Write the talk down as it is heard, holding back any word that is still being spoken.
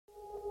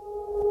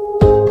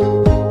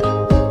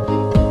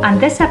On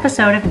this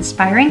episode of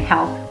Inspiring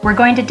Health, we're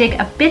going to dig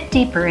a bit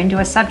deeper into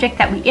a subject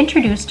that we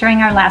introduced during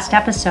our last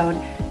episode,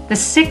 the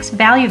 6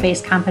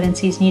 value-based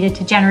competencies needed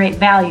to generate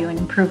value and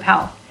improve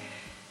health.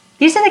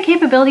 These are the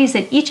capabilities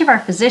that each of our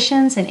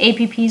physicians and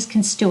APPs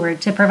can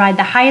steward to provide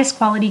the highest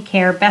quality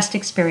care, best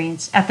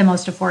experience at the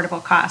most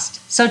affordable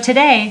cost. So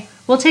today,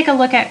 we'll take a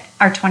look at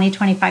our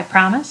 2025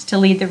 promise to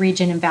lead the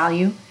region in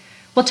value.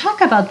 We'll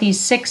talk about these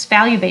 6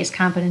 value-based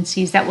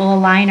competencies that will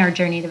align our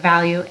journey to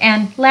value.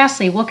 And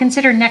lastly, we'll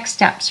consider next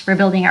steps for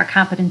building our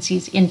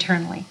competencies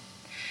internally.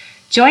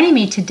 Joining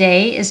me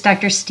today is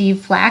Dr.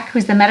 Steve Flack,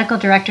 who's the Medical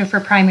Director for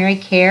Primary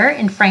Care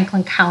in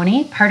Franklin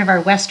County, part of our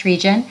West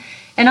region,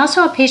 and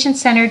also a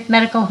patient-centered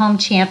medical home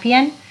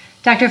champion.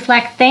 Dr.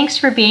 Flack, thanks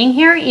for being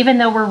here. Even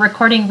though we're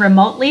recording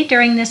remotely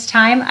during this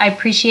time, I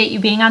appreciate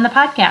you being on the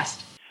podcast.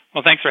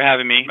 Well, thanks for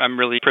having me. I'm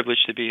really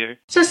privileged to be here.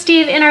 So,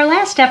 Steve, in our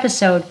last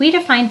episode, we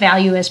defined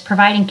value as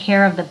providing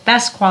care of the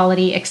best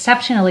quality,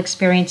 exceptional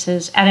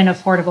experiences at an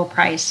affordable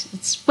price.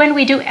 It's when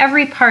we do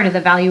every part of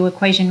the value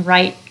equation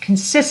right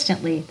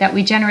consistently that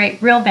we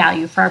generate real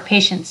value for our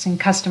patients and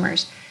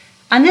customers.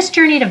 On this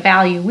journey to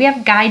value, we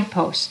have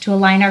guideposts to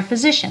align our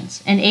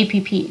physicians and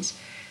APPs.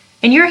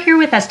 And you're here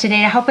with us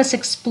today to help us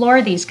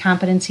explore these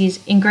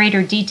competencies in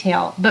greater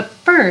detail. But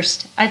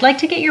first, I'd like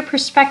to get your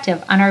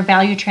perspective on our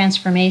value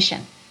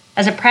transformation.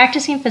 As a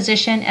practicing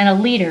physician and a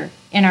leader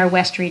in our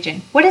West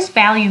region, what does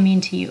value mean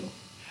to you?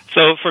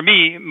 So for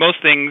me,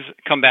 most things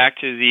come back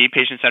to the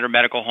patient-centered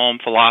medical home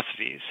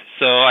philosophies.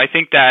 So I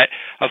think that,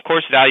 of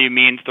course, value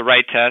means the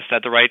right test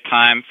at the right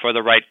time for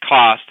the right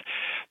cost.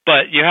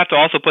 But you have to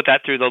also put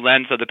that through the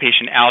lens of the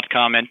patient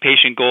outcome and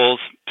patient goals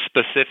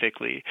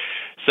specifically.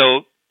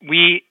 So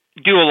we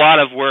do a lot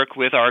of work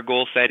with our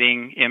goal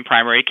setting in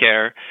primary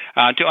care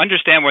to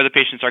understand where the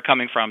patients are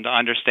coming from, to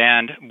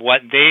understand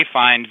what they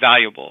find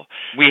valuable.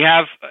 We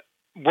have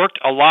worked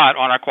a lot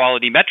on our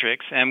quality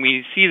metrics, and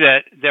we see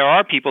that there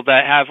are people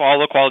that have all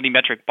the quality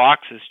metric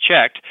boxes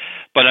checked,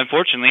 but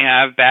unfortunately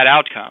have bad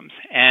outcomes.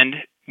 And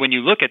when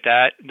you look at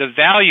that, the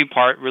value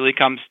part really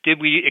comes,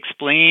 did we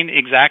explain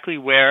exactly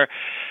where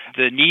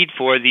the need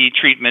for the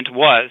treatment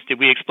was? Did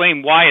we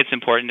explain why it's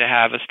important to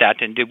have a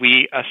statin? Did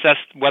we assess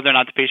whether or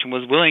not the patient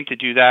was willing to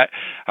do that,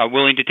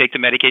 willing to take the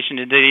medication,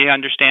 and did they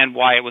understand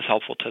why it was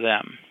helpful to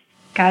them?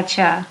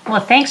 Gotcha. Well,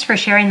 thanks for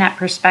sharing that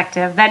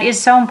perspective. That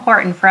is so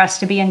important for us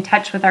to be in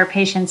touch with our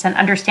patients and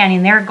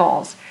understanding their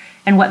goals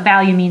and what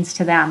value means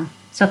to them.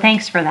 So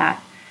thanks for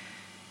that.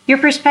 Your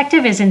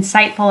perspective is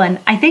insightful, and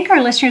I think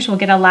our listeners will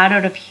get a lot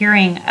out of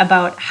hearing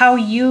about how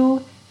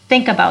you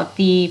think about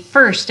the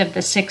first of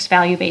the 6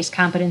 value-based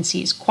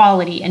competencies,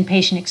 quality and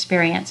patient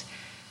experience.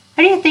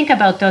 How do you think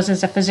about those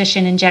as a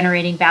physician in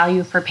generating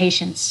value for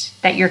patients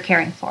that you're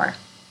caring for?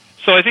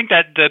 So I think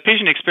that the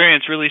patient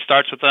experience really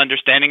starts with the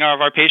understanding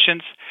of our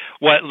patients,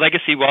 what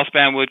Legacy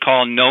WellSpan would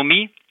call Know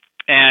Me,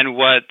 and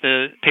what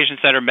the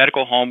patient-centered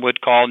medical home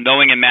would call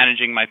knowing and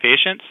managing my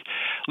patients.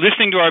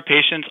 Listening to our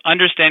patients,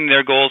 understanding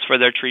their goals for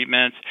their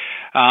treatments,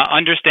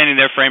 understanding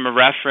their frame of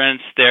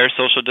reference, their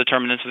social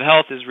determinants of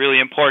health is really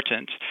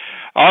important.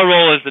 Our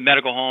role as the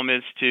medical home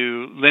is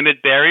to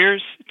limit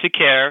barriers to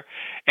care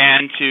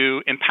and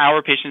to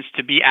empower patients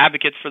to be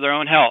advocates for their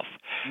own health.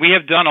 We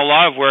have done a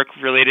lot of work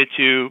related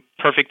to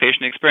perfect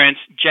patient experience.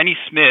 Jenny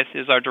Smith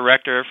is our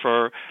director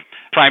for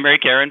primary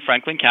care in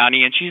Franklin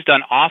County, and she's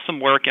done awesome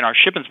work in our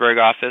Shippensburg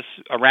office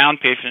around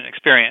patient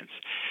experience.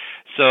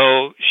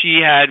 So she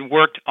had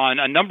worked on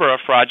a number of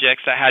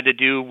projects that had to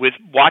do with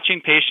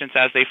watching patients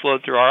as they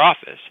flowed through our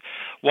office,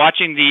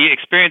 watching the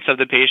experience of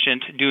the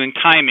patient, doing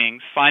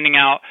timings, finding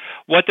out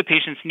what the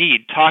patients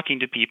need,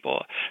 talking to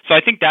people. So I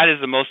think that is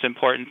the most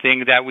important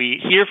thing that we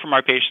hear from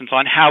our patients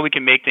on how we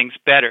can make things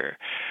better.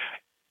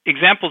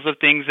 Examples of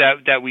things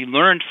that we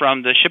learned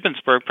from the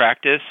Shippensburg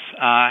practice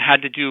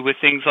had to do with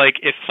things like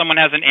if someone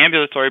has an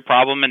ambulatory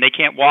problem and they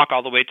can't walk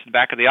all the way to the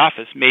back of the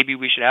office, maybe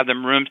we should have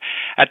them roomed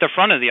at the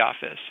front of the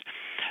office.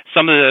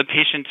 Some of the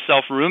patient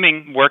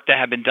self-rooming work that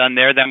had been done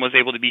there then was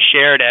able to be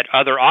shared at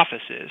other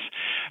offices.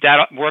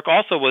 That work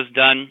also was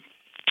done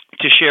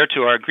to share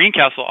to our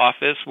Greencastle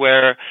office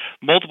where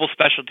multiple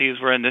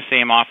specialties were in the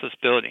same office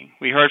building.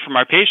 We heard from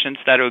our patients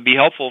that it would be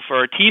helpful for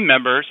our team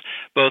members,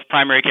 both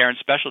primary care and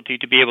specialty,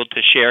 to be able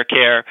to share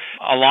care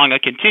along a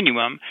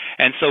continuum.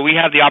 And so we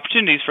have the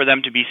opportunities for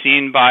them to be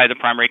seen by the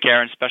primary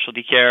care and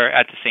specialty care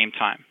at the same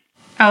time.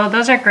 Oh,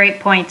 those are great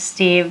points,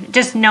 Steve.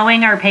 Just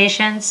knowing our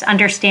patients,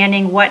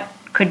 understanding what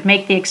could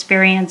make the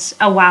experience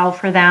a wow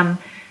for them,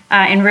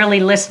 and really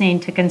listening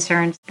to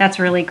concerns. That's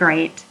really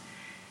great.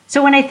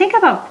 So when I think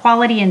about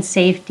quality and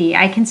safety,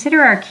 I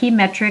consider our key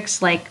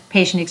metrics like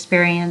patient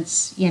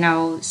experience,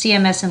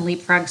 CMS and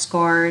Leapfrog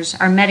scores,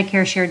 our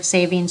Medicare shared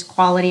savings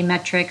quality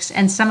metrics,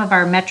 and some of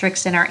our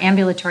metrics in our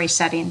ambulatory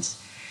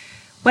settings.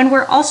 When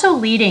we're also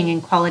leading in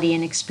quality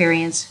and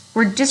experience,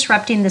 we're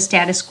disrupting the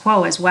status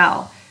quo as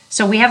well.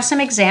 So we have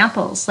some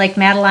examples like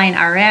Madeline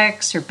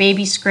RX or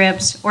Baby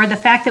Scripts, or the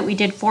fact that we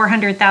did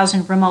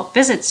 400,000 remote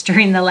visits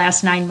during the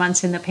last 9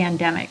 months in the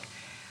pandemic.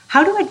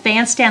 How do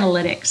advanced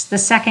analytics, the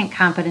second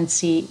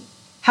competency,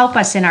 help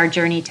us in our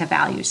journey to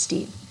value,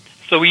 Steve?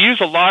 So we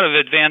use a lot of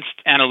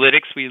advanced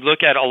analytics. We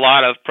look at a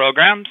lot of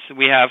programs.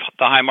 We have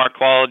the Highmark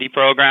Quality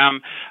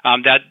Program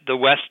that the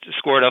West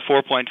scored a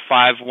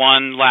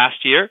 4.51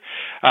 last year.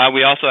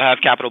 We also have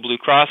Capital Blue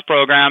Cross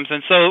programs.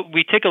 And so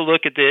we take a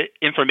look at the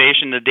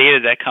information, the data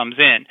that comes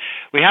in.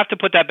 We have to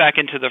put that back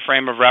into the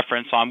frame of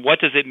reference on what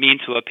does it mean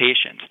to a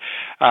patient.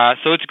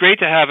 So it's great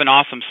to have an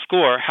awesome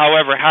score.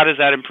 However, how does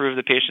that improve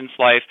the patient's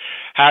life?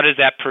 How does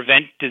that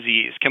prevent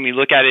disease? Can we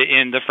look at it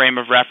in the frame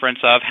of reference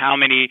of how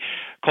many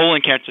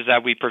colon cancers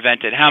have we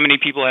prevented? How many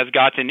people have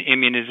gotten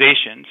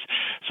immunizations?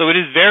 So it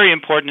is very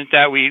important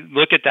that we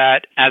look at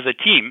that as a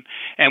team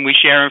and we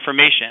share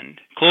information.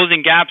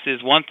 Closing gaps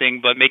is one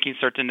thing, but making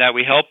certain that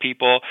we help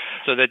people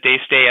so that they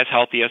stay as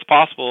healthy as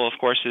possible, of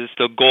course, is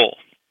the goal.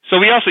 So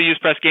we also use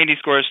Press Gandy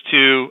scores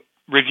to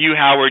review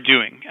how we're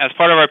doing. As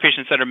part of our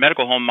patient-centered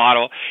medical home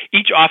model,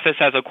 each office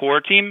has a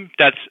core team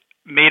that's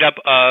made up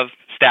of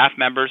staff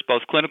members,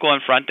 both clinical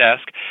and front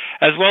desk,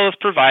 as well as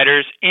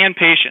providers and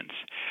patients.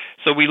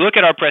 So we look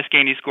at our Press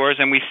Gandy scores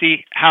and we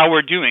see how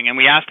we're doing, and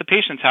we ask the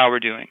patients how we're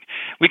doing.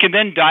 We can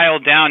then dial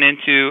down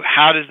into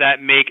how does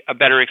that make a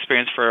better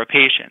experience for a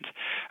patient.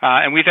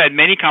 And we've had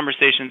many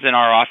conversations in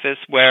our office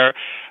where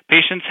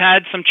patients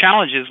had some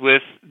challenges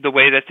with the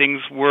way that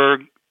things were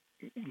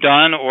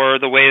done or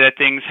the way that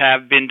things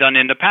have been done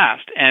in the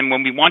past. And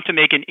when we want to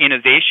make an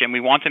innovation, we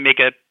want to make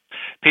a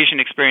patient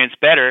experience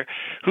better,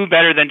 who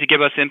better than to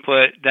give us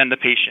input than the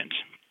patient?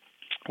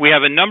 We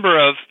have a number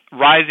of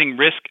rising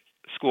risk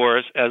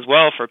scores as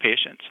well for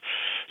patients.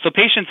 So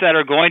patients that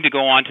are going to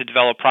go on to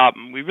develop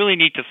problem, we really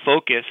need to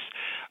focus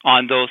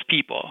on those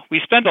people. We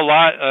spend a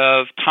lot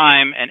of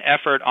time and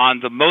effort on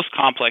the most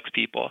complex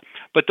people,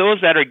 but those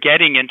that are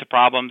getting into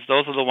problems,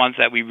 those are the ones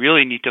that we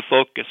really need to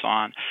focus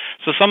on.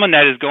 So someone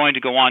that is going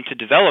to go on to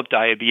develop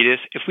diabetes,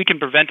 if we can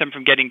prevent them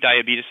from getting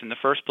diabetes in the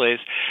first place,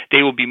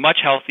 they will be much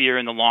healthier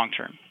in the long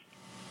term.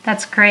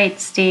 That's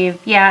great,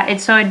 Steve. Yeah,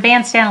 it's so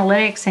advanced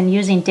analytics and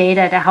using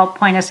data to help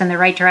point us in the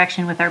right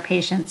direction with our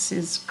patients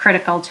is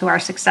critical to our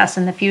success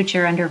in the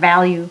future under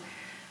value.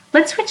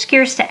 Let's switch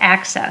gears to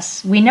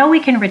access. We know we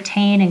can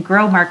retain and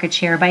grow market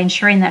share by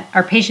ensuring that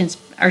our patients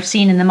are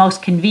seen in the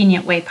most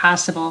convenient way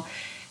possible.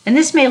 And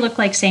this may look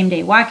like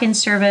same-day walk-in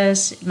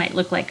service. It might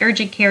look like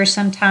urgent care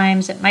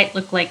sometimes. It might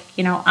look like,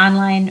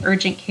 online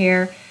urgent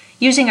care,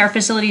 using our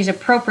facilities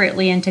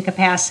appropriately into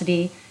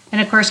capacity, and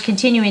of course,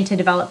 continuing to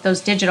develop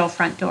those digital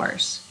front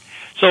doors.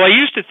 So I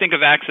used to think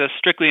of access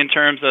strictly in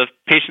terms of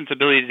patients'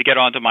 ability to get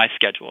onto my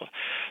schedule.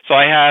 So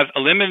I have a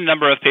limited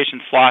number of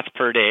patient slots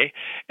per day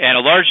and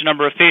a large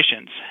number of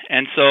patients.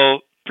 And so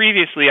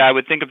previously I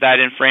would think of that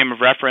in frame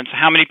of reference,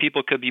 how many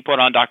people could be put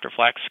on Dr.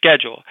 Flack's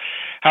schedule.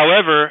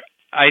 However,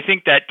 I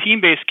think that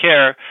team-based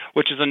care,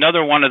 which is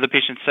another one of the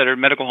patient-centered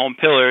medical home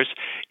pillars,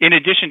 in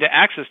addition to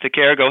access to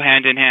care, go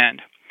hand in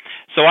hand.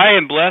 So I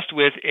am blessed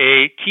with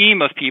a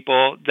team of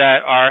people that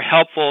are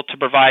helpful to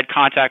provide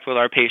contact with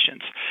our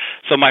patients.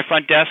 So my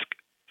front desk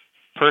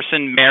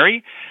person,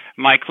 Mary,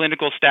 my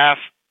clinical staff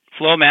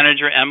flow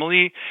manager,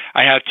 Emily.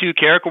 I have 2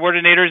 care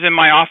coordinators in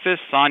my office,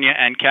 Sonia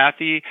and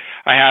Kathy.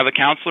 I have a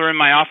counselor in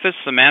my office,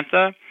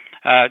 Samantha.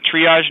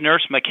 Triage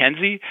nurse,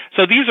 Mackenzie.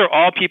 So these are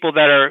all people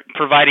that are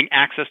providing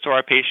access to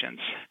our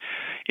patients.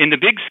 In the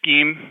big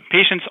scheme,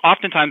 patients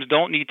oftentimes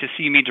don't need to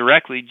see me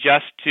directly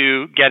just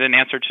to get an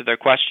answer to their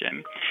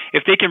question.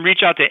 If they can reach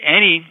out to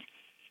any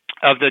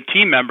of the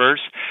team members,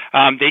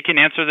 they can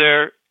answer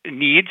their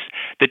needs.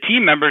 The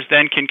team members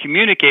then can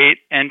communicate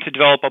and to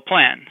develop a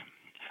plan.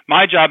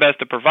 My job as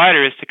the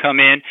provider is to come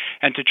in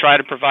and to try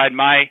to provide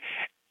my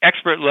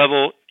expert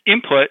level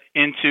input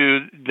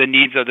into the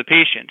needs of the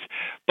patient.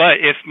 But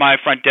if my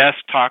front desk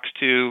talks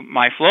to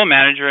my flow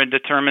manager and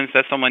determines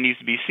that someone needs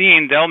to be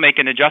seen, they'll make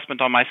an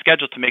adjustment on my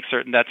schedule to make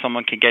certain that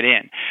someone can get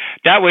in.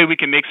 That way we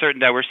can make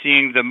certain that we're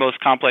seeing the most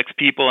complex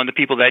people and the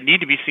people that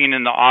need to be seen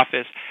in the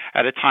office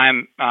at a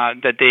time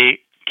that they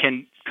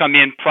can come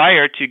in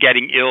prior to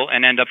getting ill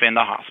and end up in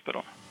the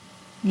hospital.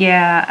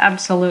 Yeah,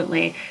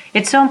 absolutely.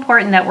 It's so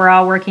important that we're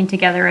all working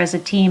together as a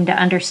team to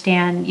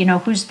understand,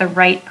 who's the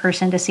right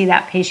person to see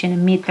that patient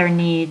and meet their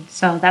need.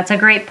 So that's a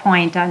great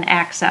point on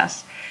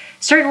access.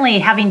 Certainly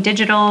having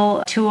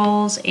digital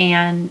tools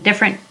and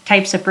different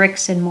types of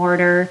bricks and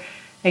mortar,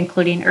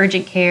 including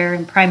urgent care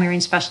and primary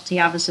and specialty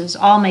offices,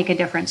 all make a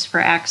difference for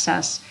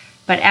access.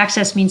 But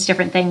access means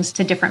different things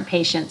to different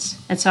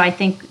patients. And so I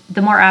think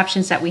the more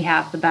options that we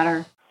have, the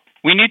better.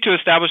 We need to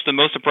establish the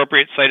most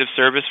appropriate site of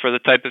service for the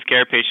type of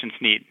care patients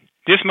need.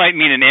 This might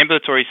mean an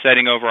ambulatory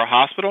setting over a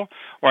hospital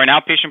or an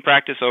outpatient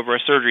practice over a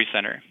surgery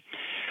center.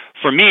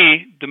 For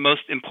me, the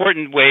most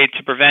important way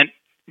to prevent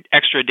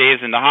extra days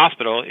in the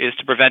hospital is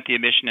to prevent the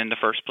admission in the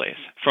first place.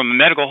 From a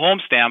medical home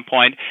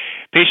standpoint,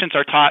 patients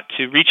are taught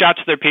to reach out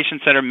to their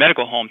patient-centered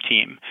medical home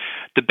team.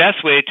 The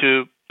best way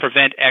to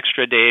prevent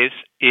extra days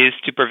is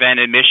to prevent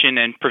admission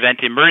and prevent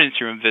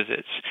emergency room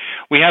visits.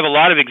 We have a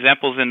lot of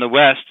examples in the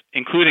West,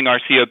 including our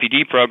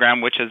COPD program,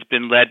 which has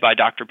been led by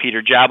Dr.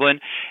 Peter Jablin,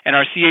 and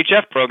our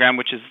CHF program,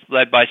 which is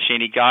led by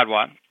Shani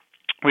Gadwa,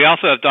 We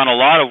also have done a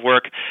lot of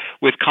work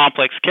with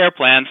complex care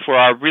plans for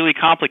our really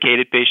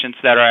complicated patients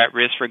that are at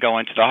risk for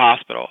going to the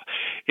hospital.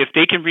 If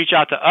they can reach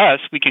out to us,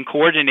 we can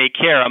coordinate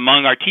care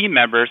among our team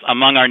members,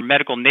 among our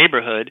medical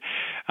neighborhood,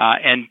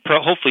 and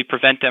hopefully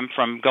prevent them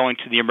from going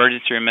to the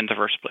emergency room in the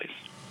first place.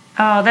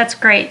 Oh, that's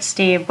great,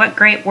 Steve. What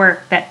great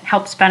work that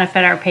helps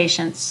benefit our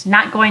patients.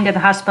 Not going to the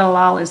hospital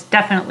at all is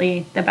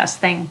definitely the best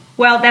thing.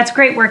 Well, that's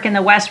great work in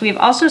the West. We've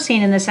also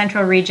seen in the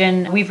Central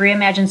region, we've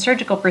reimagined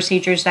surgical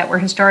procedures that were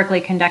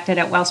historically conducted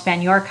at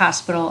WellSpan York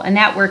Hospital, and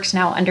that work's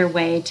now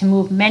underway to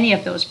move many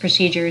of those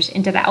procedures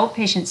into the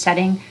outpatient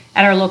setting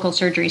at our local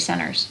surgery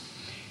centers.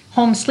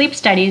 Home sleep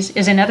studies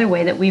is another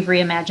way that we've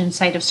reimagined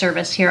site of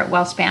service here at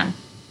WellSpan.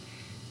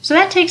 So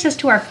that takes us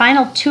to our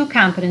final two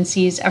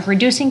competencies of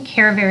reducing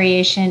care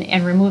variation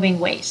and removing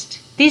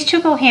waste. These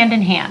two go hand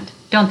in hand,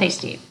 don't they,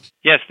 Steve?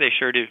 Yes, they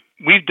sure do.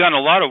 We've done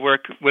a lot of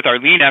work with our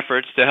lean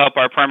efforts to help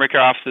our primary care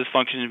offices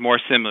function more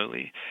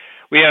similarly.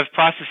 We have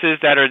processes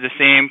that are the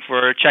same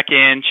for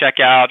check-in,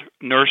 check-out,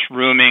 nurse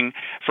rooming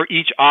for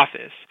each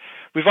office.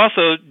 We've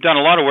also done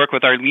a lot of work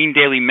with our lean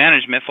daily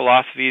management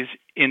philosophies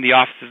in the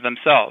offices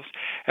themselves.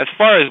 As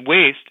far as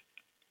waste,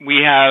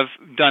 we have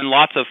done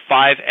lots of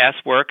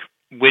 5S work,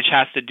 which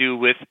has to do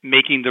with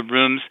making the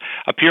rooms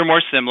appear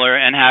more similar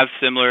and have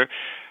similar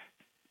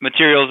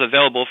materials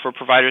available for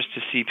providers to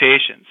see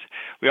patients.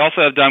 We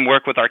also have done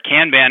work with our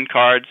Kanban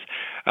cards,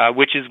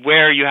 which is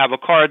where you have a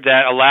card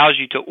that allows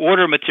you to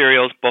order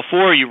materials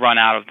before you run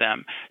out of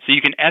them. So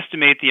you can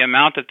estimate the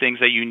amount of things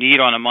that you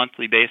need on a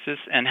monthly basis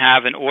and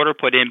have an order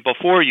put in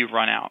before you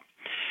run out.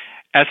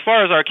 As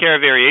far as our care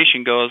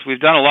variation goes,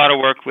 we've done a lot of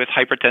work with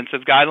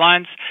hypertensive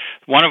guidelines.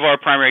 One of our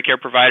primary care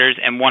providers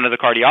and one of the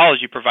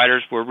cardiology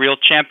providers were real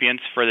champions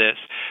for this.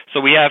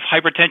 So we have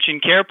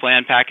hypertension care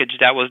plan package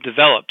that was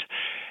developed.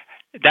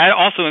 That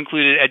also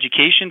included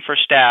education for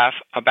staff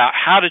about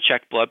how to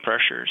check blood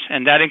pressures,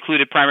 and that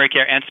included primary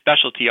care and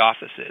specialty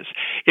offices.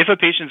 If a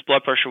patient's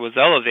blood pressure was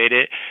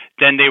elevated,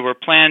 then they were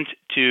planned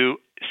to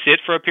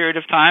sit for a period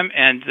of time,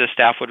 and the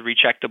staff would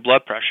recheck the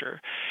blood pressure.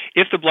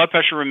 If the blood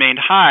pressure remained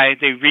high,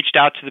 they reached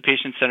out to the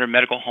patient-centered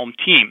medical home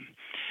team.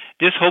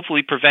 This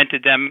hopefully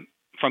prevented them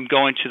from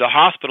going to the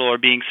hospital or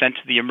being sent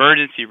to the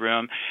emergency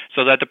room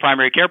so that the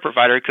primary care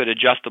provider could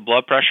adjust the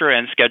blood pressure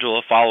and schedule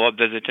a follow-up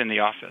visit in the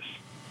office.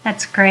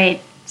 That's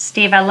great.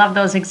 Steve, I love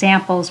those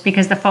examples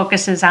because the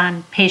focus is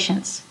on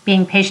patients,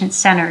 being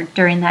patient-centered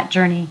during that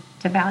journey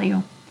to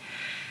value.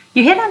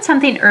 You hit on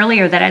something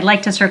earlier that I'd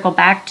like to circle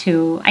back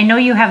to. I know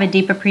you have a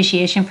deep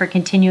appreciation for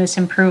continuous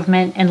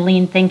improvement and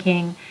lean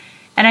thinking,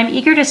 and I'm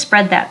eager to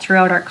spread that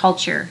throughout our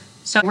culture.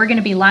 So we're going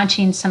to be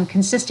launching some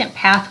consistent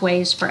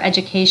pathways for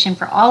education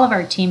for all of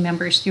our team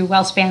members through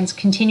WellSpan's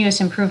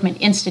Continuous Improvement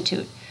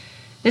Institute.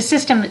 This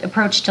system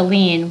approach to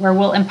lean, where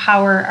we'll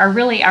empower our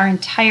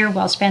entire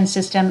WellSpan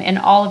system and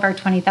all of our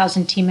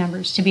 20,000 team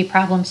members to be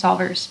problem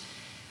solvers.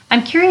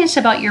 I'm curious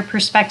about your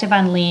perspective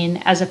on lean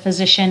as a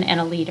physician and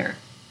a leader.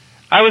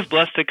 I was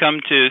blessed to come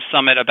to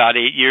Summit about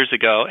 8 years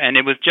ago, and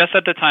it was just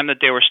at the time that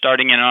they were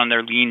starting in on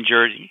their lean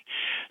journey.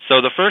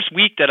 So the first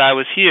week that I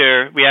was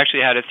here, we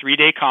actually had a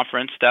 3-day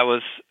conference that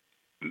was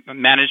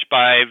managed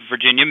by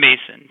Virginia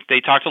Mason. They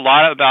talked a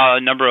lot about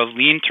a number of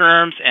lean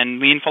terms and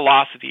lean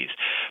philosophies.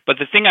 But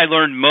the thing I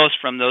learned most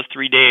from those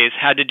 3 days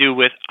had to do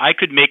with I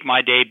could make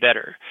my day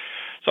better.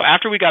 So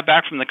after we got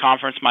back from the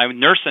conference, my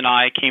nurse and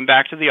I came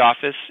back to the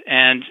office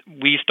and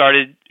we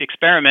started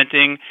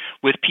experimenting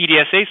with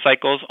PDSA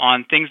cycles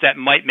on things that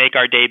might make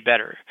our day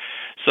better.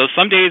 So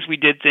some days we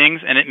did things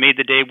and it made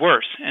the day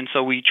worse, and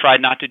so we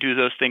tried not to do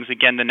those things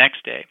again the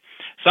next day.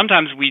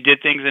 Sometimes we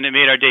did things and it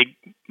made our day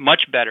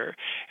much better,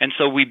 and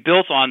so we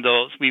built on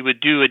those. We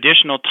would do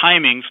additional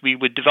timings. We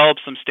would develop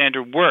some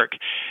standard work.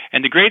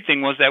 And the great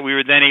thing was that we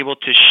were then able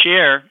to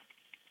share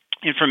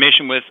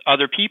information with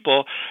other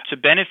people to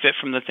benefit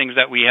from the things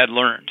that we had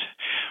learned.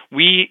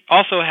 We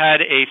also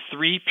had a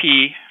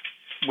 3P,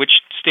 which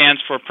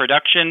stands for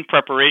production,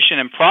 preparation,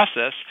 and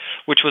process,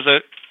 which was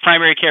a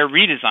primary care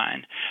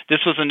redesign.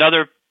 This was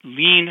another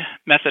lean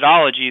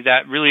methodology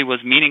that really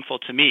was meaningful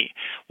to me.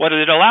 What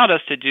it allowed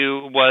us to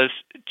do was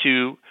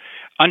to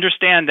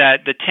understand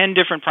that the 10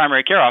 different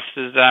primary care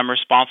offices that I'm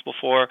responsible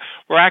for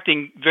were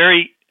acting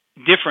very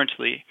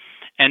differently.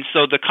 And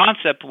so the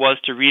concept was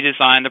to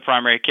redesign the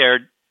primary care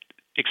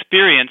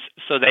experience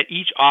so that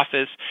each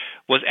office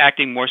was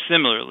acting more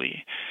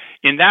similarly.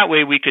 In that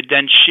way, we could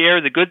then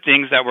share the good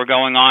things that were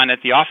going on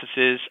at the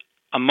offices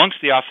amongst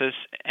the office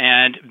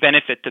and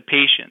benefit the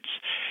patients.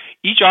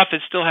 Each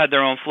office still had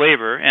their own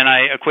flavor, and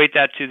I equate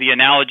that to the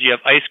analogy of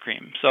ice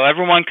cream. So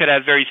everyone could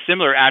have very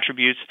similar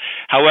attributes,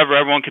 however,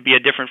 everyone could be a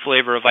different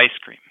flavor of ice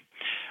cream.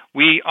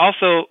 We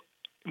also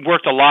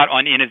worked a lot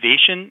on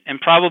innovation, and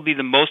probably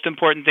the most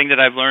important thing that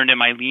I've learned in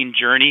my lean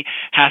journey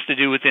has to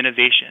do with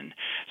innovation.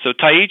 So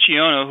Taiichi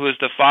Ohno, who is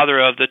the father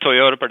of the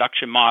Toyota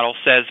production model,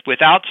 says,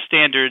 without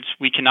standards,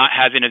 we cannot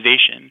have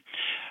innovation.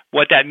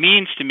 What that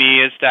means to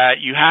me is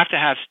that you have to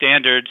have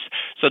standards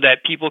so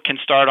that people can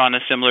start on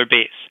a similar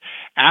base.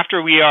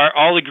 After we are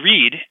all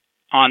agreed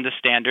on the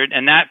standard,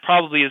 and that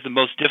probably is the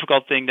most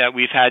difficult thing that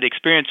we've had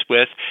experience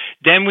with,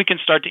 then we can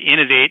start to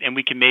innovate and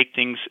we can make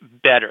things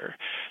better.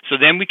 So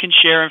then we can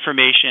share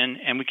information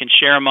and we can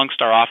share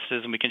amongst our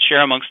offices and we can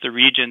share amongst the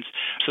regions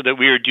so that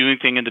we are doing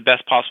things in the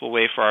best possible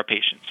way for our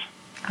patients.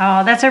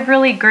 Oh, that's a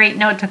really great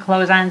note to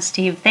close on,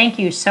 Steve. Thank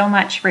you so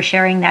much for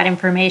sharing that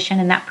information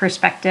and that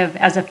perspective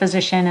as a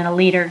physician and a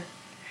leader.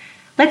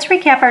 Let's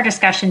recap our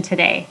discussion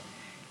today.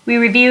 We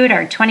reviewed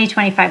our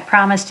 2025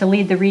 promise to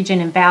lead the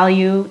region in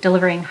value,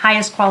 delivering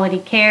highest quality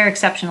care,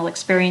 exceptional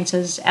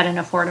experiences at an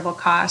affordable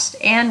cost,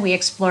 and we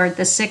explored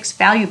the 6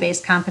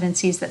 value-based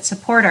competencies that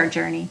support our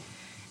journey.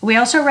 We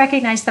also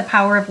recognized the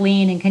power of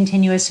lean and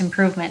continuous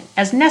improvement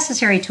as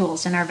necessary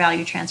tools in our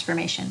value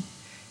transformation.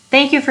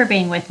 Thank you for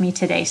being with me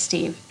today,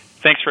 Steve.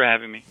 Thanks for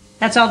having me.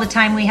 That's all the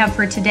time we have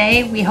for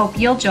today. We hope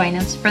you'll join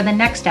us for the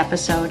next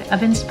episode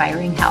of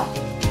Inspiring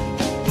Health.